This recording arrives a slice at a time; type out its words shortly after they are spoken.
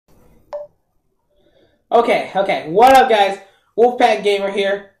Okay. What up, guys? Wolfpack Gamer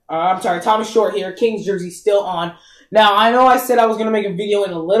here. I'm sorry, Thomas Short here. King's jersey still on. Now, I know I said I was gonna make a video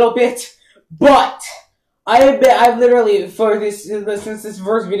in a little bit, but I've literally since this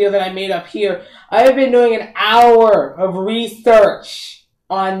first video that I made up here, I have been doing an hour of research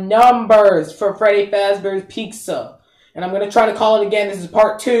on numbers for Freddy Fazbear's Pizza. And I'm going to try to call it again. This is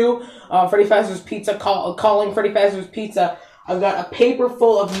part 2. Freddy Fazbear's Pizza, calling Freddy Fazbear's Pizza. I've got a paper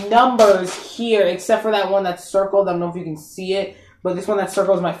full of numbers here, except for that one that's circled. I don't know if you can see it, but this one that's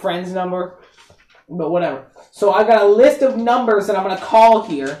circled is my friend's number. But whatever. So I've got a list of numbers that I'm going to call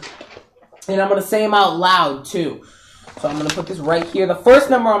here, and I'm going to say them out loud, too. So I'm going to put this right here. The first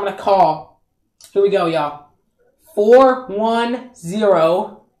number I'm going to call, here we go, y'all. 410.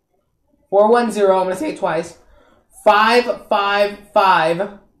 410, I'm going to say it twice.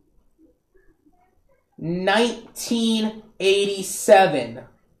 555 1987.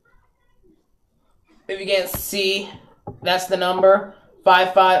 If you can't see, that's the number.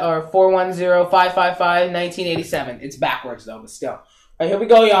 410 555 1987. It's backwards though, but still. Alright, here we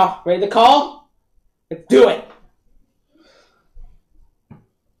go, y'all. Ready to call? Let's do it.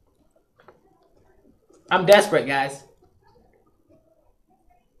 I'm desperate, guys.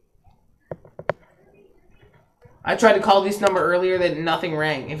 I tried to call this number earlier that nothing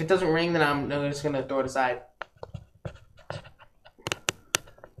rang. If it doesn't ring, then I'm just going to throw it aside.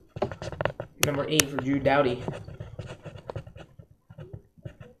 Number 8 for Drew Dowdy.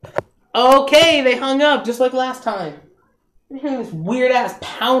 Okay, they hung up just like last time. You're hearing this weird-ass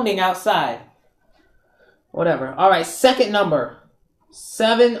pounding outside. Whatever. Alright, second number.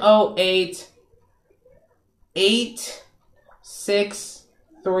 708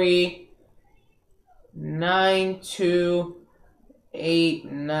 863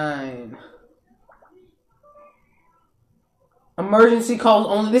 9289. Emergency calls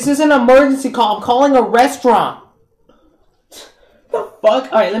only. This is an emergency call. I'm calling a restaurant. The fuck?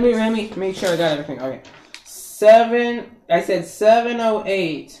 Alright, let me make sure I got everything. Okay. I said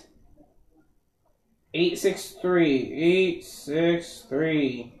 708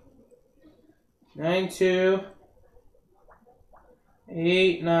 863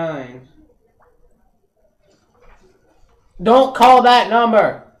 9289. Don't call that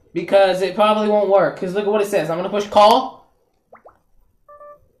number because it probably won't work. Because look at what it says. I'm gonna push call.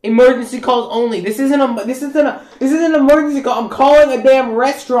 Emergency calls only. This isn't an emergency call. I'm calling a damn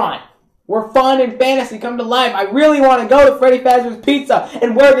restaurant where fun and fantasy come to life. I really want to go to Freddy Fazbear's Pizza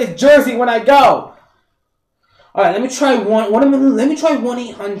and wear this jersey when I go. All right, let me try let me try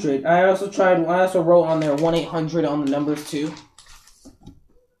 1-800. I also wrote on there 1-800 on the numbers too.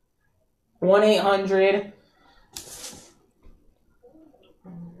 1-800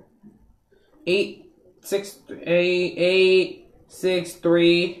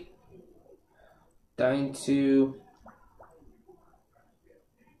 863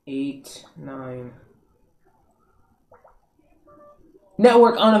 9289.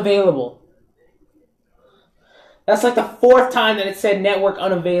 Network unavailable. That's like the 4th time that it said network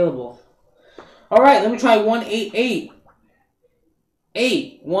unavailable. Alright, let me try 1-888.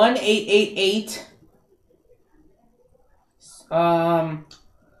 1-888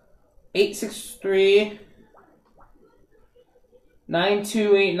 863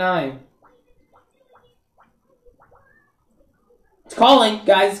 9289. It's calling,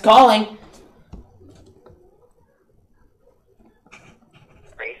 guys, it's calling.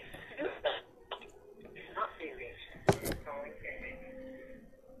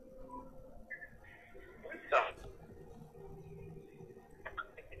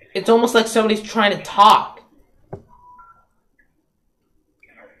 It's almost like somebody's trying to talk.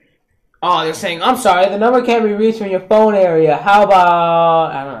 Oh, they're saying, I'm sorry, the number can't be reached from your phone area. How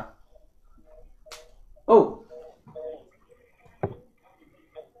about... I don't know. Oh.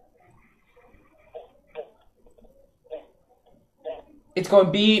 It's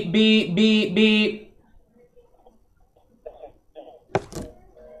going beep, beep, beep, beep.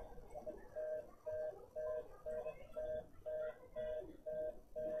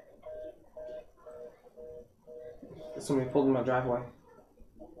 Somebody pulled in my driveway.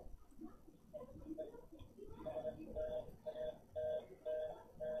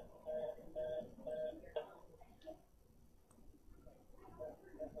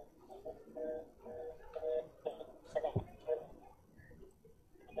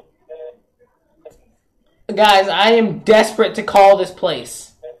 Guys, I am desperate to call this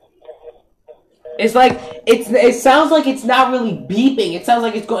place. It's like it sounds like it's not really beeping. It sounds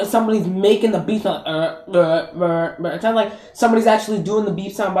like it's going. Somebody's making the beep sound. It sounds like somebody's actually doing the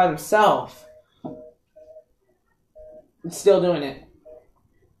beep sound by themselves. It's still doing it.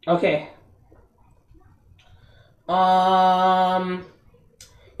 Okay.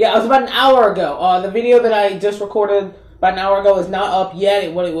 Yeah, it was about an hour ago. The video that I just recorded about an hour ago is not up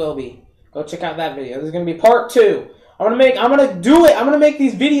yet. What it will be. Go check out that video. This is gonna be part 2. I'm gonna make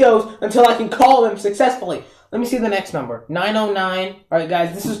these videos until I can call them successfully. Let me see the next number. 909. Alright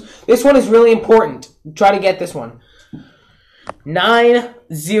guys, this one is really important. Try to get this one.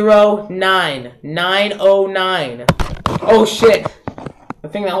 909. 909. Oh shit. The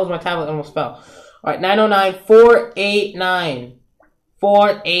thing that holds my tablet almost fell. Alright, 909 489.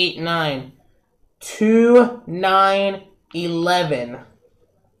 489. 2911.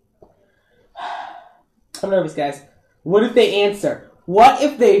 I'm nervous, guys. What if they answer? What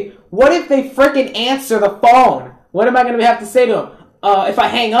if they frickin' answer the phone? What am I gonna have to say to them? If I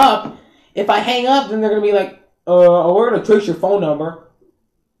hang up, then they're gonna be like, we're gonna trace your phone number.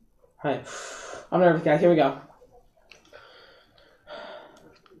 Alright. I'm nervous, guys. Here we go.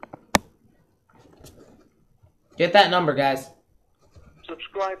 Get that number, guys.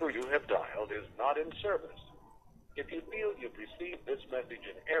 Subscriber you have dialed is not in service. If you feel you've received this message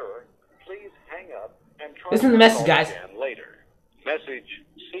in error, please hang up and try Listen to the message, guys. again later. Message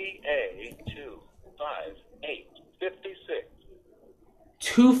CA25856.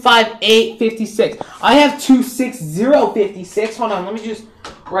 25856. I have 26056. Hold on, let me just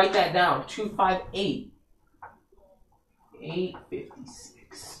write that down. 258-856.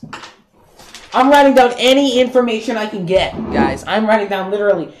 I'm writing down any information I can get, guys. I'm writing down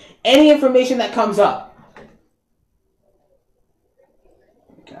literally any information that comes up.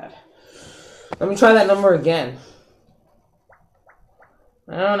 God. Let me try that number again.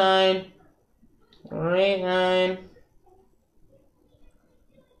 909 489.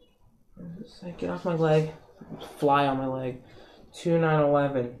 Get off my leg. Fly on my leg.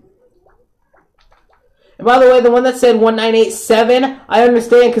 2911. And by the way, the one that said 1987, I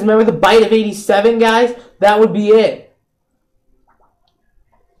understand, because remember the bite of 87, guys? That would be it.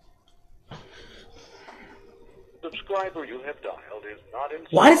 Subscriber you have dialed is not in.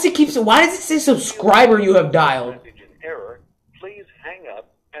 Why does it say subscriber you have dialed? Message in error. Please hang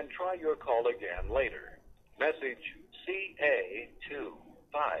up and try your call again later. Message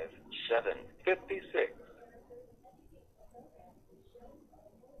CA25756.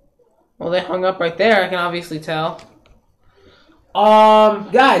 Well, they hung up right there. I can obviously tell.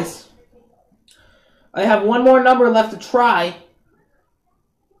 Guys, I have one more number left to try.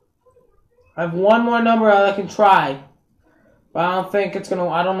 I have one more number I can try, but I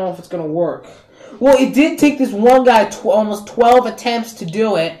don't know if it's gonna work. Well, it did take this one guy almost 12 attempts to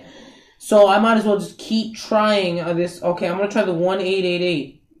do it, so I might as well just keep trying this. Okay, I'm gonna try the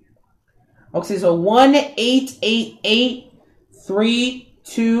 1888. Okay, so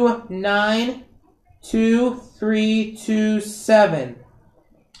 1-888-329-2327.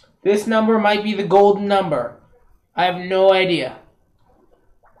 This number might be the golden number. I have no idea.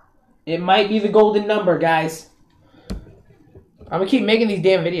 It might be the golden number, guys. I'm gonna keep making these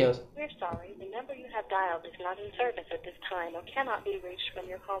damn videos. We're sorry. The number you have dialed is not in service at this time or cannot be reached from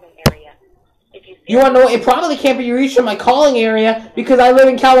your calling area. If you want to know? It probably can't be reached from my calling area because I live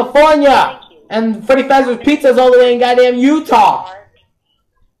in California. And Freddy Fazbear's Pizza is all the way in goddamn Utah.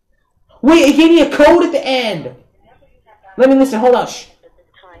 Wait, it gave me a code at the end. Let me listen. Hold on. Shh. At this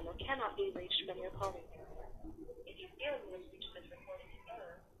time or cannot be reached from your calling area. If you feel you have reached this recording in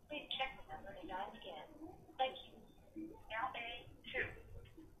error, please check the number and dial again. Thank you.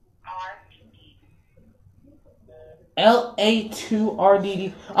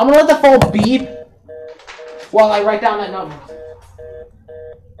 LA2RDD. I'm gonna let the phone beep while I write down that number.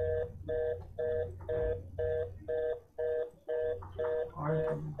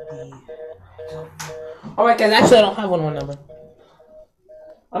 Alright guys, actually I don't have one number.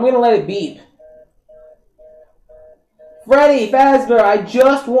 I'm gonna let it beep. Freddy Fazbear, I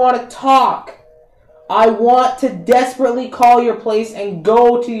just want to talk. I want to desperately call your place and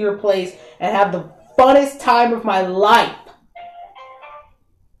go to your place and have the funnest time of my life.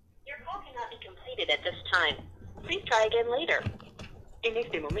 Your call cannot be completed at this time. Please try again later. En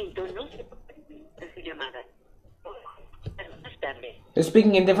este momento no se puede su llamada. They're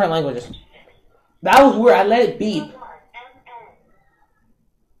speaking in different languages. That was weird. I let it beep.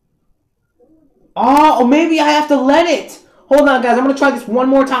 Oh, maybe I have to let it. Hold on, guys. I'm gonna try this one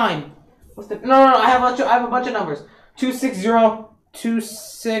more time. No. I have a bunch of numbers.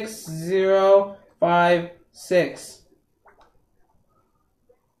 260-26056.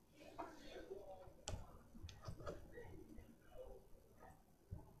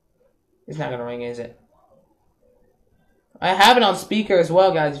 It's not gonna ring, is it? I have it on speaker as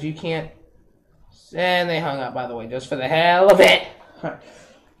well, guys. If you can't, and they hung up, by the way, just for the hell of it.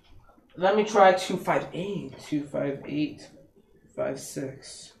 Let me try 258.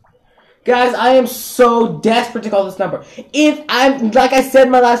 25856. Guys, I am so desperate to call this number. If I'm, like I said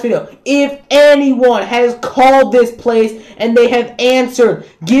in my last video, if anyone has called this place and they have answered,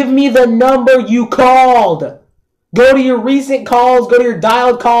 give me the number you called. Go to your recent calls, go to your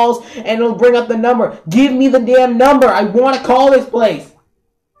dialed calls, and it'll bring up the number. Give me the damn number. I want to call this place.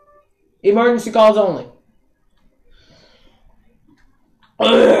 Emergency calls only.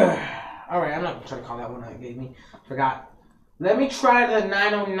 Alright, I'm not trying to call that one I gave me. Forgot. Let me try the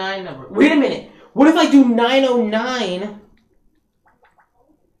 909 number. Wait a minute. What if I do 909?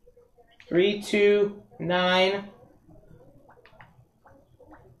 329.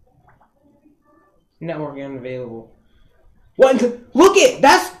 Network unavailable. What? Look it.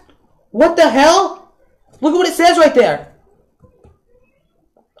 That's. What the hell? Look at what it says right there.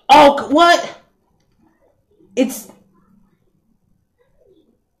 Oh, what? It's.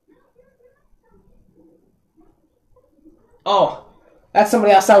 Oh, that's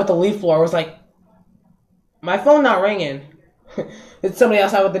somebody outside with the leaf blower. I was like, my phone not ringing. It's somebody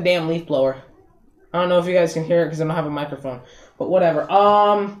outside with the damn leaf blower. I don't know if you guys can hear it because I don't have a microphone. But whatever.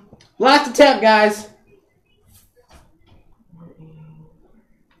 Last attempt, guys.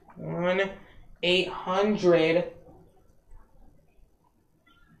 1-800.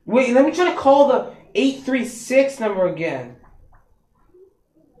 Wait, let me try to call the 836 number again.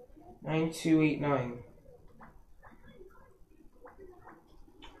 9289.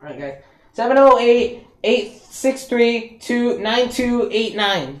 Alright, guys.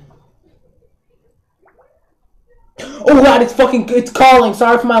 708-863-9289. Oh god, it's calling.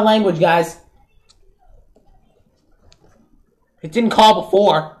 Sorry for my language, guys. It didn't call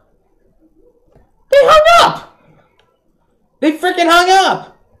before. They hung up! They freaking hung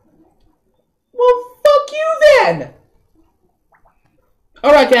up! Well, fuck you then!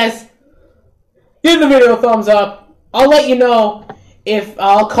 Alright, guys. Give the video a thumbs up. I'll let you know if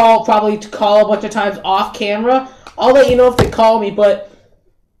I'll probably call a bunch of times off camera. I'll let you know if they call me, but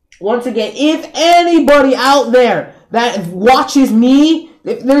once again, if anybody out there that watches me,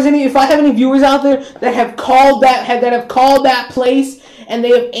 if I have any viewers out there that have called that place and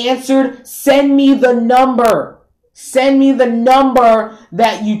they have answered, send me the number. Send me the number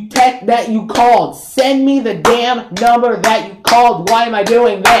that you called. Send me the damn number that you called. Why am I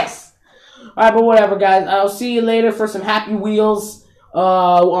doing this? Alright, but whatever, guys. I'll see you later for some Happy Wheels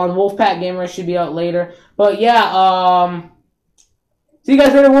on Wolfpack Gamer. It should be out later. But yeah, see you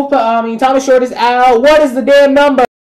guys later. Tommy Short is out. What is the damn number?